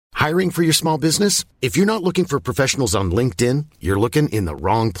Hiring for your small business? If you're not looking for professionals on LinkedIn, you're looking in the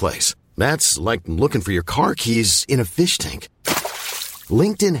wrong place. That's like looking for your car keys in a fish tank.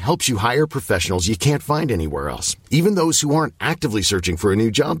 LinkedIn helps you hire professionals you can't find anywhere else, even those who aren't actively searching for a new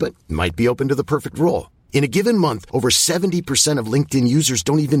job but might be open to the perfect role. In a given month, over 70% of LinkedIn users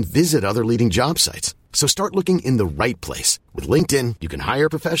don't even visit other leading job sites. So start looking in the right place. With LinkedIn, you can hire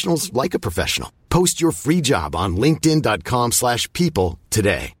professionals like a professional. Post your free job on linkedin.com/people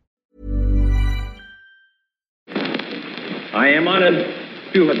today. I am honored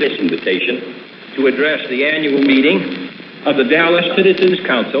to have this invitation to address the annual meeting of the Dallas Citizens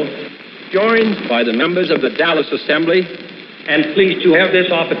Council, joined by the members of the Dallas Assembly, and pleased to have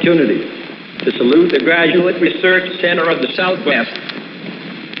this opportunity to salute the Graduate Research Center of the Southwest.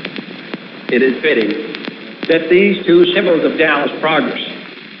 It is fitting that these two symbols of Dallas progress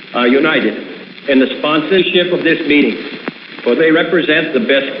are united in the sponsorship of this meeting, for they represent the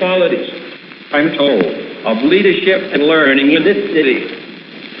best qualities, I'm told, of leadership and learning in this city.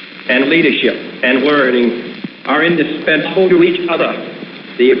 And leadership and learning are indispensable to each other.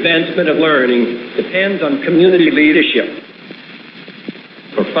 The advancement of learning depends on community leadership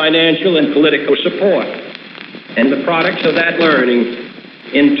for financial and political support, and the products of that learning,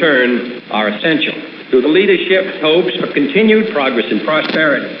 in turn, are essential to the leadership's hopes for continued progress and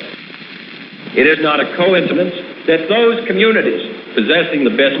prosperity. It is not a coincidence that those communities possessing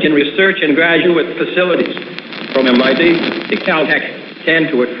the best in research and graduate facilities, from MIT to Caltech, tend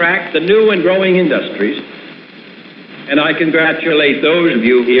to attract the new and growing industries. And I congratulate those of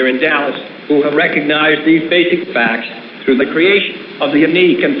you here in Dallas who have recognized these basic facts through the creation of the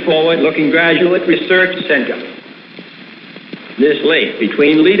unique and forward-looking Graduate Research Center. This link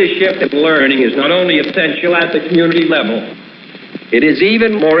between leadership and learning is not only essential at the community level, it is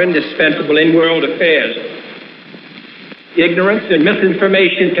even more indispensable in world affairs. Ignorance and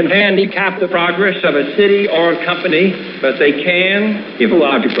misinformation can handicap the progress of a city or a company, but they can, if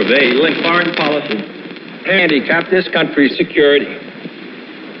allowed to prevail in foreign policy, handicap this country's security.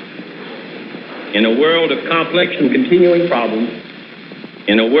 In a world of complex and continuing problems,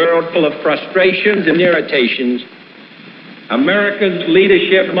 in a world full of frustrations and irritations, America's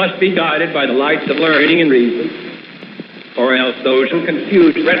leadership must be guided by the lights of learning and reason, or else those who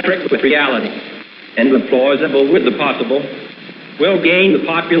confuse rhetoric with reality and the plausible with the possible will gain the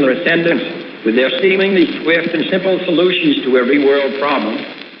popular ascendance with their seemingly swift and simple solutions to every world problem.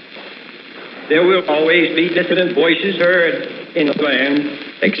 There will always be dissident voices heard in the land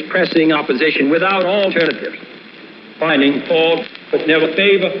expressing opposition without alternatives, finding fault but never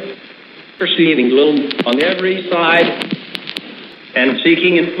favor, perceiving gloom on every side, and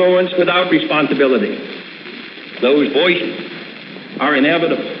seeking influence without responsibility. Those voices are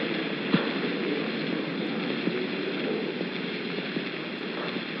inevitable.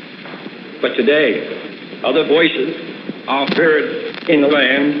 But today, other voices are heard in the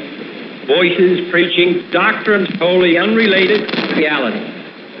land, voices preaching doctrines wholly unrelated to reality,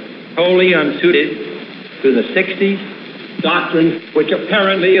 wholly unsuited to the 60s, doctrines which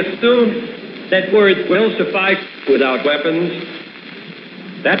apparently assume that words will suffice without weapons,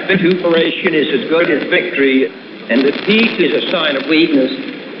 that vituperation is as good as victory, and that peace is a sign of weakness.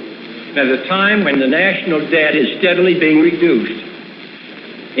 At a time when the national debt is steadily being reduced,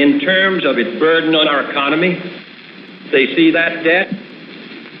 in terms of its burden on our economy, they see that debt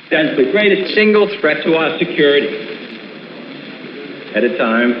as the greatest single threat to our security. At a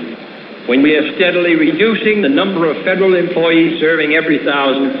time when we are steadily reducing the number of federal employees serving every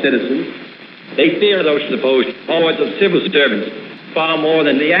 1,000 citizens, they fear those supposed hordes of civil servants far more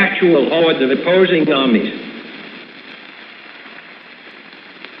than the actual hordes of opposing armies.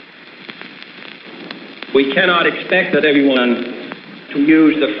 We cannot expect that everyone, to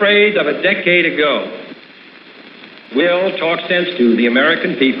use the phrase of a decade ago, will talk sense to the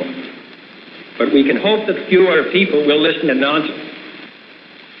American people. But we can hope that fewer people will listen to nonsense.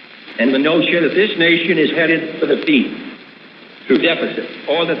 And the notion that this nation is headed for defeat through deficit,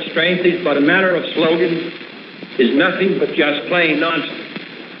 or that strength is but a matter of slogans, is nothing but just plain nonsense.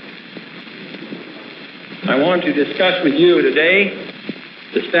 I want to discuss with you today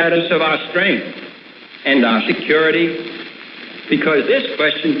the status of our strength and our security, because this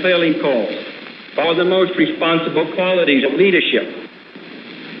question clearly calls for the most responsible qualities of leadership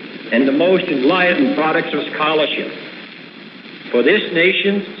and the most enlightened products of scholarship. For this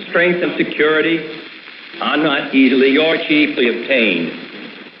nation's strength and security are not easily or cheaply obtained,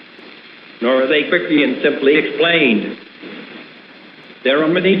 nor are they quickly and simply explained. There are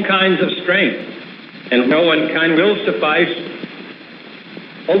many kinds of strength, and no one kind will suffice.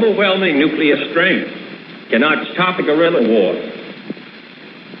 Overwhelming nuclear strength cannot stop a guerrilla war.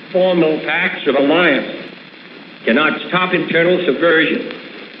 formal pacts of alliance cannot stop internal subversion.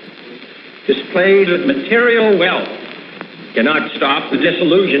 Displays of material wealth cannot stop the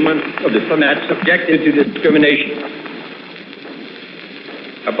disillusionment of diplomats subjected to discrimination.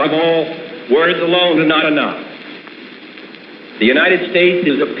 Above all, words alone are not enough. The United States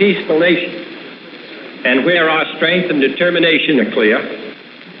is a peaceful nation, and where our strength and determination are clear,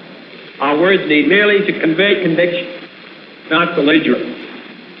 our words need merely to convey conviction, not belligerence.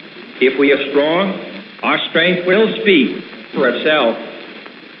 If we are strong, our strength will speak for itself.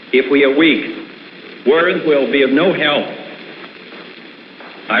 If we are weak, words will be of no help.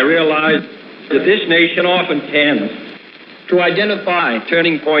 I realize that this nation often tends to identify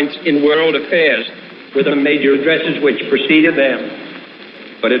turning points in world affairs with the major addresses which preceded them.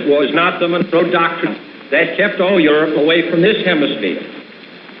 But it was not the Monroe Doctrine that kept all Europe away from this hemisphere.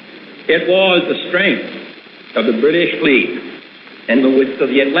 It was the strength of the British fleet and the width of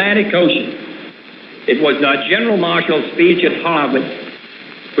the Atlantic Ocean. It was not General Marshall's speech at Harvard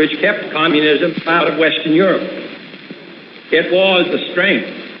which kept communism out of Western Europe. It was the strength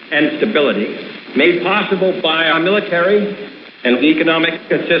and stability made possible by our military and economic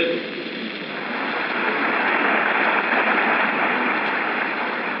assistance.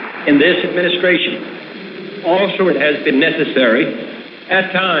 In this administration, also it has been necessary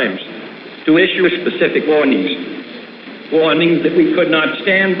at times to issue specific warnings that we could not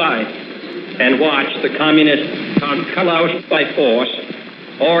stand by and watch the communists come out by force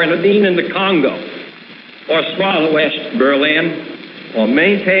or intervene in the Congo or swallow West Berlin or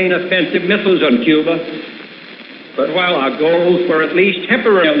maintain offensive missiles on Cuba. But while our goals were at least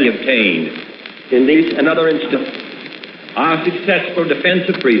temporarily obtained in these and other instances, our successful defense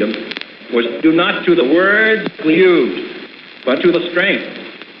of freedom was due not to the words we used, but to the strength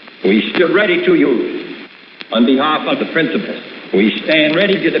we stood ready to use on behalf of the principles we stand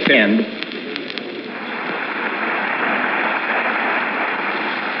ready to defend.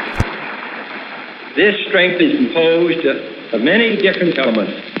 This strength is composed of many different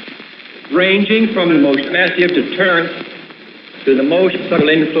elements, ranging from the most massive deterrence to the most subtle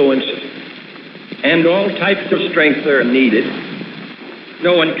influences, and all types of strength are needed.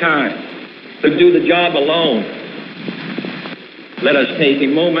 No one can do the job alone. Let us take a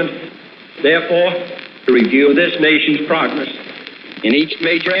moment, therefore, to review this nation's progress in each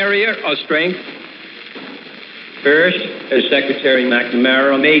major area of strength. First, as Secretary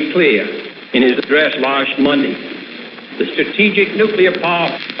McNamara made clear in his address last Monday, the strategic nuclear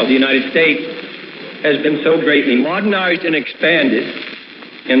power of the United States has been so greatly modernized and expanded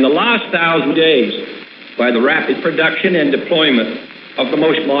in the last 1,000 days by the rapid production and deployment of the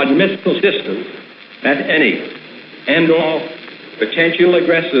most modern missile systems that any and all potential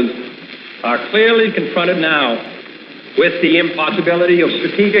aggressors are clearly confronted now with the impossibility of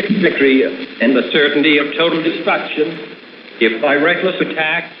strategic victory and the certainty of total destruction if by reckless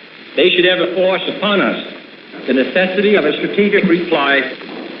attack they should ever force upon us the necessity of a strategic reply.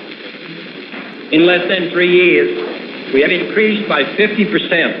 In less than 3 years, we have increased by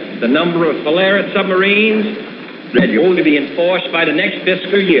 50% the number of Polaris submarines ready to be enforced by the next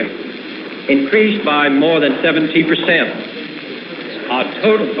fiscal year, increased by more than 70%. Our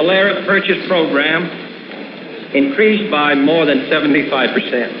total Polaris purchase program increased by more than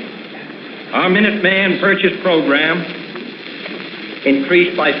 75%. Our Minuteman purchase program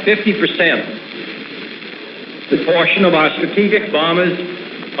increased by 50%. The portion of our strategic bombers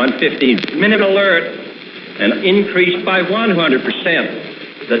on 15-minute alert and increased by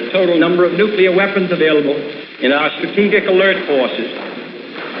 100%. The total number of nuclear weapons available in our strategic alert forces.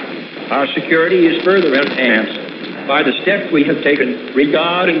 Our security is further enhanced by the steps we have taken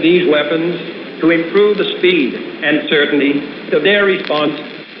regarding these weapons to improve the speed and certainty of their response,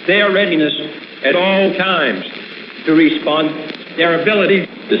 their readiness at all times to respond, their ability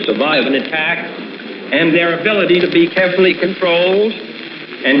to survive an attack, and their ability to be carefully controlled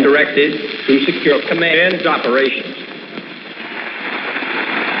and directed to secure command operations.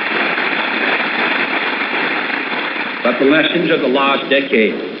 But the lessons of the last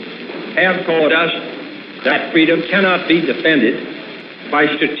decade have taught us that freedom cannot be defended by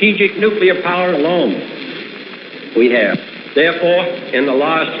strategic nuclear power alone. We have, therefore, in the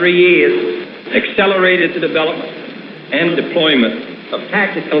last 3 years, accelerated the development and deployment of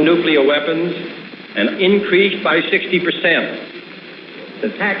tactical nuclear weapons and increased by 60%. The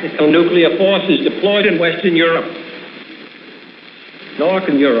tactical nuclear forces deployed in Western Europe,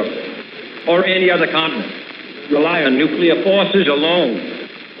 Northern Europe, or any other continent rely on nuclear forces alone,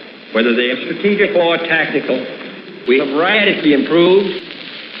 whether they are strategic or tactical. We have radically improved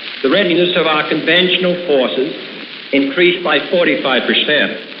the readiness of our conventional forces, increased by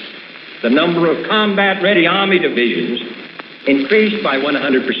 45%. The number of combat-ready Army divisions increased by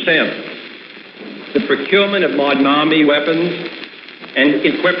 100%. The procurement of modern Army weapons and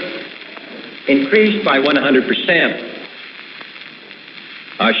equipment increased by 100%.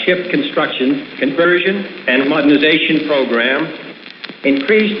 Our ship construction, conversion, and modernization program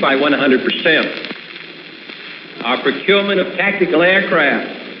increased by 100%. Our procurement of tactical aircraft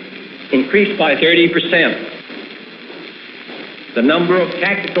increased by 30%. The number of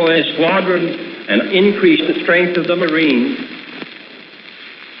tactical squadrons and increased the strength of the Marines.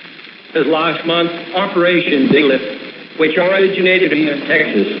 As last month, Operation Big Lift, which originated here in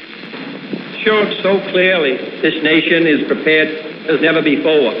Texas, showed so clearly this nation is prepared as never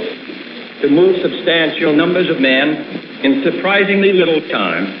before to move substantial numbers of men in surprisingly little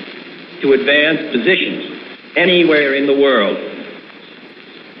time to advance positions anywhere in the world.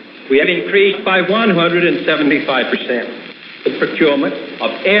 We have increased by 175% the procurement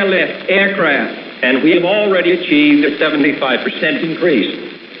of airlift aircraft, and we have already achieved a 75% increase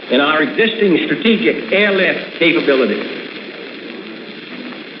in our existing strategic airlift capability.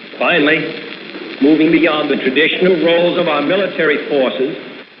 Finally, moving beyond the traditional roles of our military forces,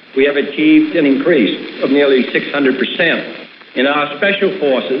 we have achieved an increase of nearly 600% in our special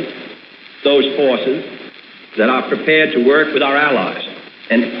forces, those forces that are prepared to work with our allies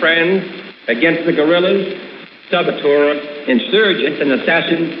and friends against the guerrillas, saboteurs, insurgents, and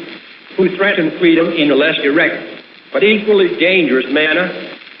assassins who threaten freedom in a less direct but equally dangerous manner.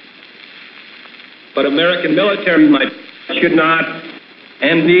 But American military might, should not,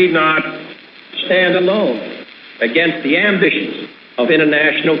 and need not stand alone against the ambitions of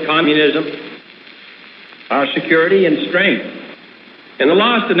international communism. Our security and strength, in the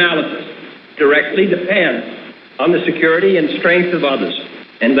last analysis, directly depend on the security and strength of others,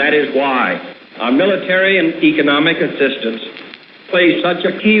 and that is why our military and economic assistance plays such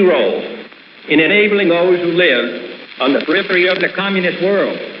a key role in enabling those who live on the periphery of the communist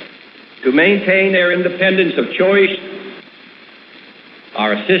world to maintain their independence of choice.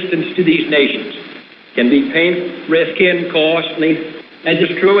 Our assistance to these nations can be painful, risky, and costly, as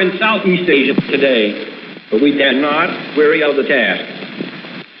is true in Southeast Asia today, but we dare not weary of the task.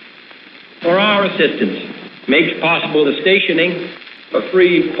 For our assistance makes possible the stationing of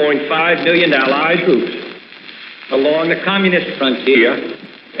 3.5 million Allied troops along the communist frontier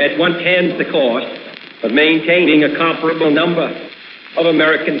at 1/10 the cost of maintaining a comparable number of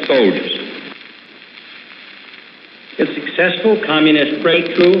American soldiers. A successful communist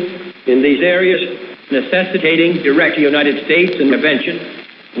breakthrough in these areas necessitating direct United States intervention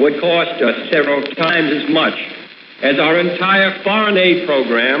would cost us several times as much as our entire foreign aid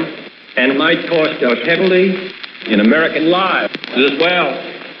program, and might cost us heavily in American lives as well.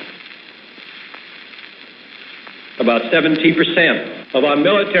 About 70% of our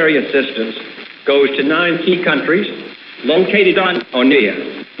military assistance goes to 9 key countries located on or near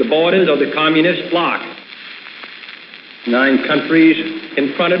the borders of the communist bloc. 9 countries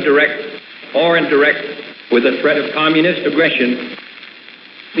confronted direct or indirect with the threat of communist aggression: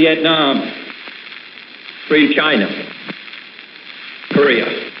 Vietnam, Free China, Korea,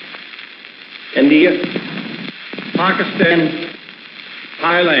 India, Pakistan,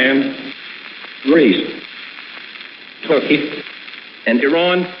 Thailand, Greece, Turkey, and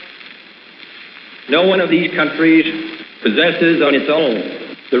Iran. No one of these countries possesses on its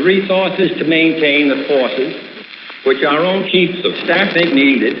own the resources to maintain the forces which our own chiefs of staff think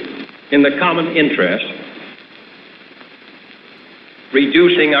needed in the common interest.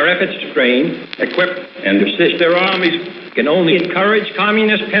 Reducing our efforts to train, equip, and assist their armies can only encourage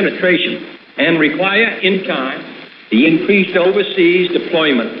communist penetration and require, in time, the increased overseas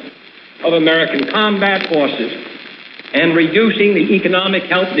deployment of American combat forces, and reducing the economic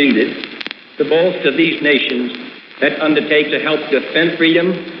help needed to bolster these nations that undertake to help defend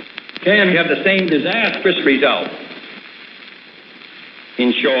freedom can have the same disastrous result.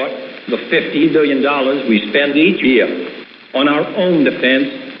 In short, the $50 billion we spend each year on our own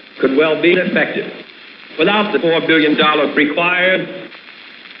defense could well be effective without the $4 billion required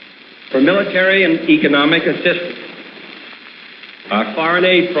for military and economic assistance. Our foreign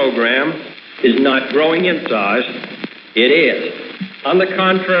aid program is not growing in size. It is, on the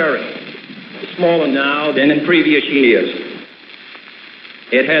contrary, smaller now than in previous years.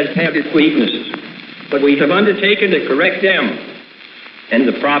 It has had its weaknesses, but we have undertaken to correct them, and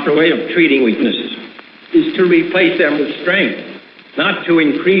the proper way of treating weaknesses is to replace them with strength, not to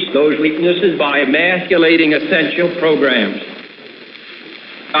increase those weaknesses by emasculating essential programs.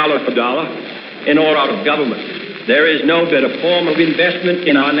 Dollar for dollar, in or out of government, there is no better form of investment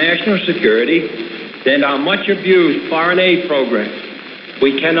in our national security than our much abused foreign aid program.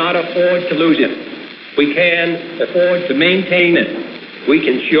 We cannot afford to lose it. We can afford to maintain it. We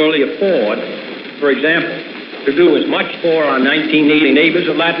can surely afford, for example, to do as much for our 1980 neighbors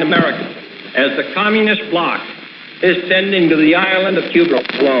of Latin America as the communist bloc is sending to the island of Cuba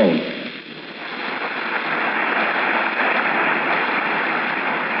alone.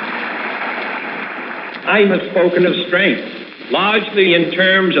 I have spoken of strength, largely in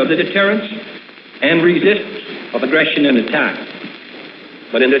terms of the deterrence and resistance of aggression and attack.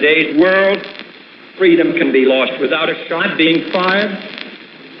 But in today's world, freedom can be lost without a shot being fired,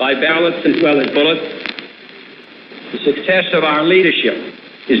 by ballots as well as bullets. The success of our leadership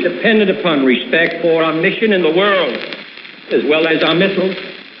is dependent upon respect for our mission in the world, as well as our missiles,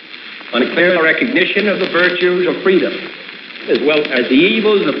 on a clear recognition of the virtues of freedom, as well as the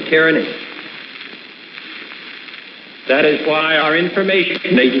evils of tyranny. That is why our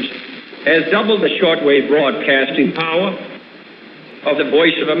information agency has doubled the shortwave broadcasting power of the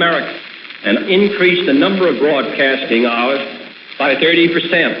Voice of America and increased the number of broadcasting hours by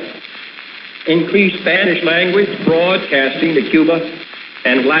 30%. Increased Spanish language broadcasting to Cuba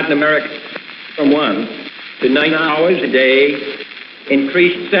and Latin America from 1 to 9 hours a day.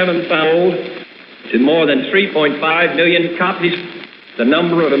 Increased sevenfold to more than 3.5 million copies the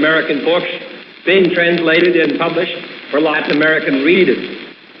number of American books being translated and published for Latin American readers,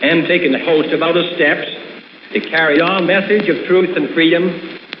 and taken a host of other steps to carry our message of truth and freedom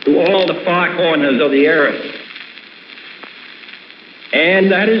to all the far corners of the earth.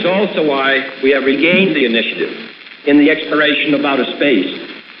 And that is also why we have regained the initiative in the exploration of outer space,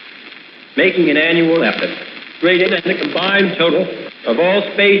 making an annual effort greater than the combined total of all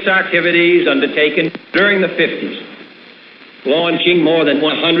space activities undertaken during the 50s, launching more than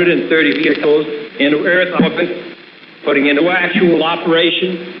 130 vehicles into Earth orbit, putting into actual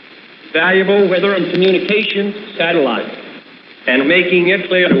operation valuable weather and communications satellites, and making it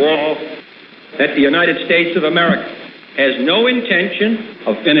clear to all that the United States of America has no intention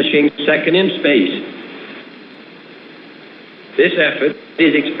of finishing second in space. This effort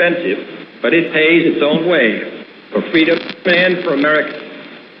is expensive, but it pays its own way for freedom and for America.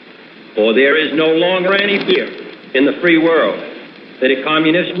 For there is no longer any fear in the free world that a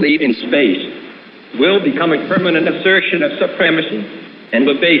communist lead in space will become a permanent assertion of supremacy and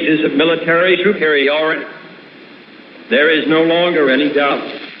the basis of military superiority. There is no longer any doubt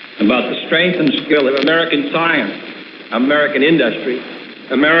about the strength and skill of American science, American industry,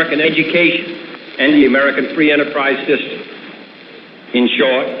 American education, and the American free enterprise system. In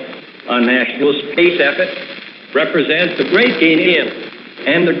short, our national space effort represents the great gain in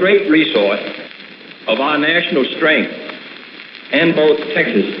and the great resource of our national strength, and both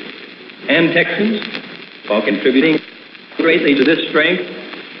Texas and Texans are contributing greatly to this strength.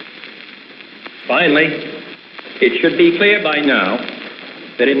 Finally, it should be clear by now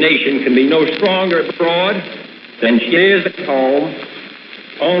that a nation can be no stronger abroad than she is at home.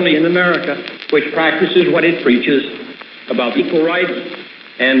 Only in America, which practices what it preaches about equal rights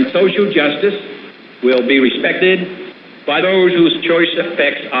and social justice, will be respected by those whose choice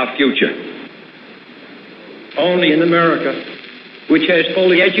affects our future. Only in America, which has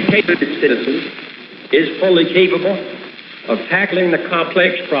fully educated its citizens, is fully capable of tackling the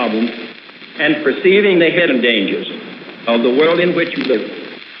complex problems and perceiving the hidden dangers of the world in which we live.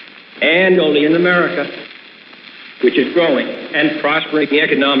 And only in America, which is growing and prospering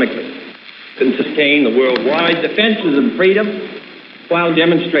economically, can sustain the worldwide defenses of freedom while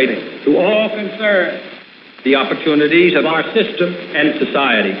demonstrating to all concerned the opportunities of our system and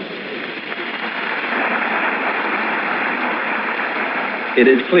society. It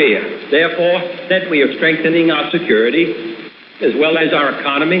is clear, therefore, that we are strengthening our security as well as our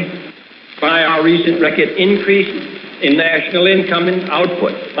economy by our recent record increase in national income and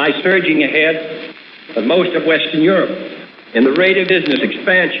output, by surging ahead of most of Western Europe in the rate of business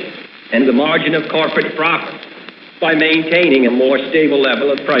expansion and the margin of corporate profit, by maintaining a more stable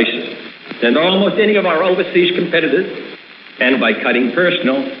level of prices than almost any of our overseas competitors, and by cutting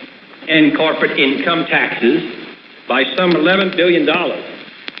personal and corporate income taxes by some $11 billion,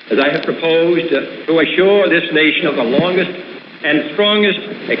 as I have proposed to assure this nation of the longest and strongest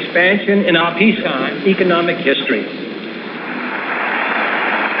expansion in our peacetime economic history.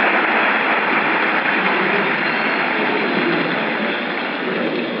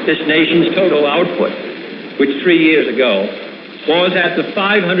 This nation's total output, which 3 years ago was at the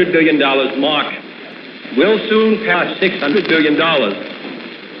 $500 billion mark, will soon pass $600 billion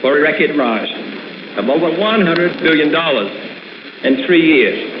for a record rise of over $100 billion in 3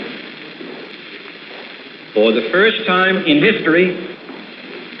 years. For the first time in history,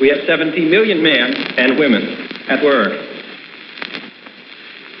 we have 70 million men and women at work.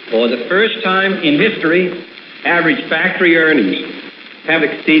 For the first time in history, average factory earnings have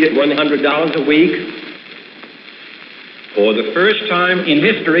exceeded $100 a week. For the first time in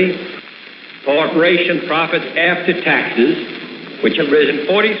history, corporation profits after taxes, which have risen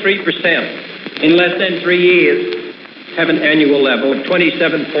 43% in less than 3 years, have an annual level of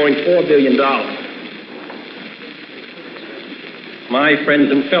 $27.4 billion. My friends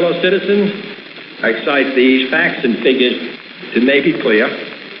and fellow citizens, I cite these facts and figures to make it clear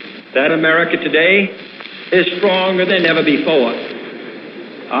that America today is stronger than ever before.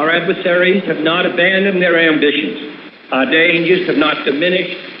 Our adversaries have not abandoned their ambitions. Our dangers have not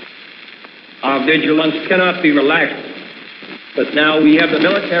diminished. Our vigilance cannot be relaxed. But now we have the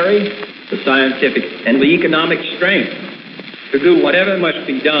military, the scientific, and the economic strength to do whatever must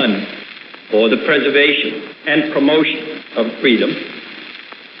be done for the preservation and promotion of freedom.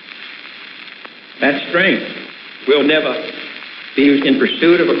 That strength will never be used in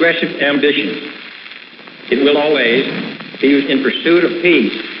pursuit of aggressive ambitions. It will always be used in pursuit of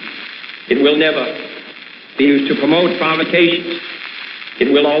peace. It will never be used to promote provocations.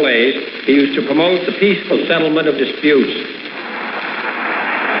 It will always be used to promote the peaceful settlement of disputes.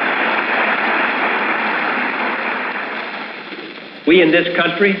 We in this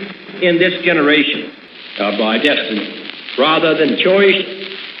country, in this generation, are by destiny, rather than cherish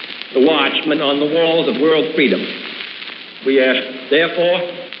the watchmen on the walls of world freedom. We ask, therefore,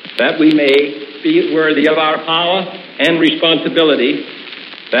 that we may be worthy of our power and responsibility,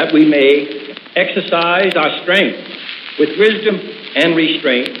 that we may exercise our strength with wisdom and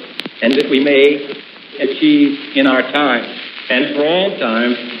restraint, and that we may achieve in our time and for all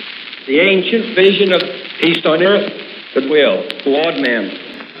time the ancient vision of peace on earth, goodwill toward men.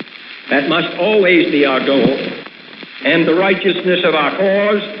 That must always be our goal, and the righteousness of our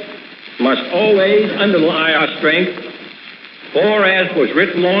cause must always underlie our strength, for as was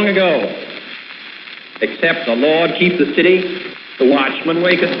written long ago, except the Lord keep the city, the watchman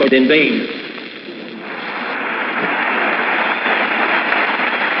waketh but in vain.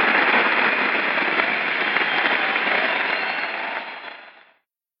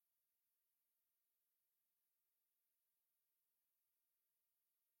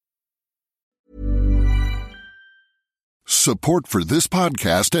 Support for this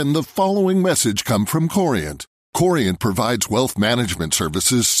podcast and the following message come from Corient. Corient provides wealth management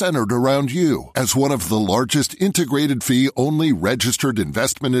services centered around you. As one of the largest integrated fee-only registered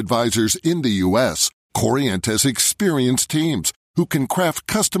investment advisors in the U.S., Corient has experienced teams who can craft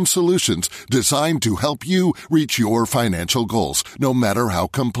custom solutions designed to help you reach your financial goals, no matter how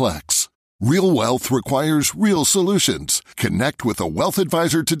complex. Real wealth requires real solutions. Connect with a wealth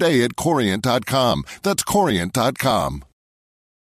advisor today at Corient.com. That's Corient.com.